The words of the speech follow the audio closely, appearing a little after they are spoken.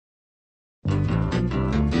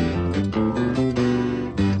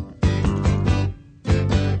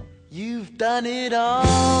done it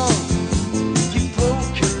all. You've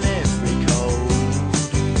broken every code,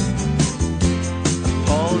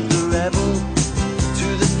 pulled the rebel to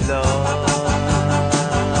the floor.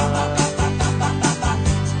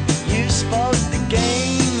 You spoiled the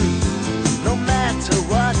game, no matter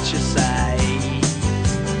what you say.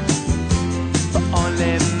 But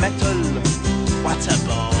only metal, what a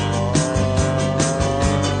bore.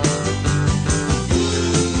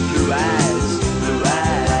 Blue eyes, blue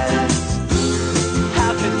eyes,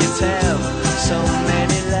 how can you tell so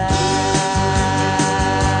many lies?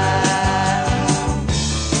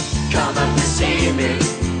 Come up to see me,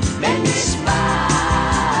 make me smile.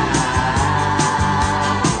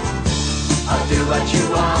 I'll do what you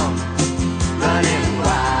want, running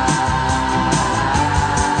wild.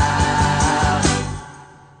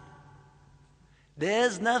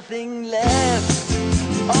 There's nothing left,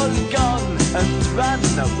 all gone and run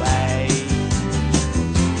away.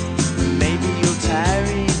 Maybe you'll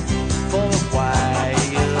tarry for a while.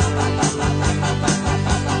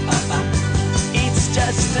 It's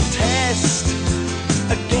just a test,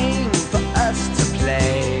 a game for us to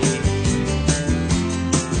play.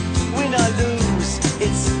 Win or lose,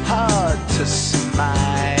 it's hard to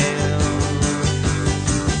smile.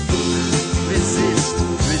 Resist,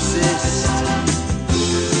 resist.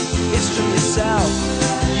 It's from yourself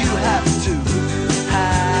you have to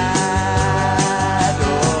hide.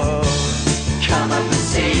 Oh, come up and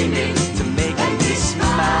see me to make me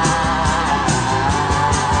smile.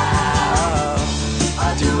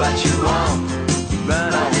 I'll do what you want,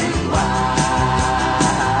 running wild.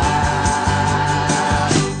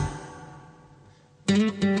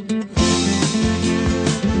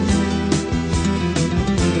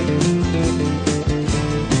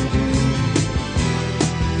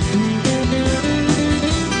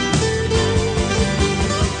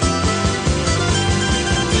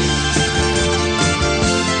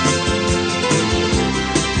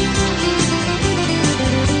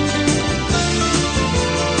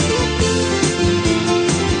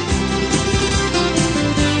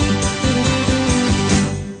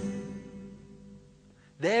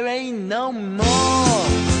 There ain't no more,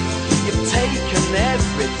 you've taken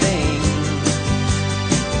everything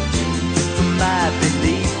from my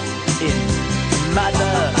belief in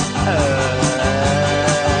Mother Earth.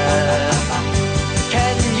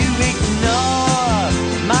 Can you ignore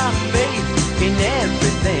my faith in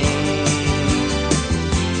everything?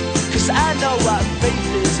 'Cause I know what faith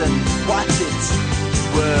is and what it's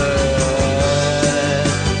worth.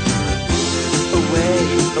 Away,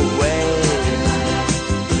 away,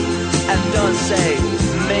 and don't say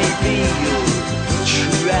maybe you'll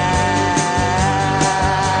try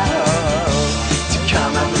to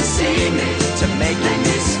come up and see me to make me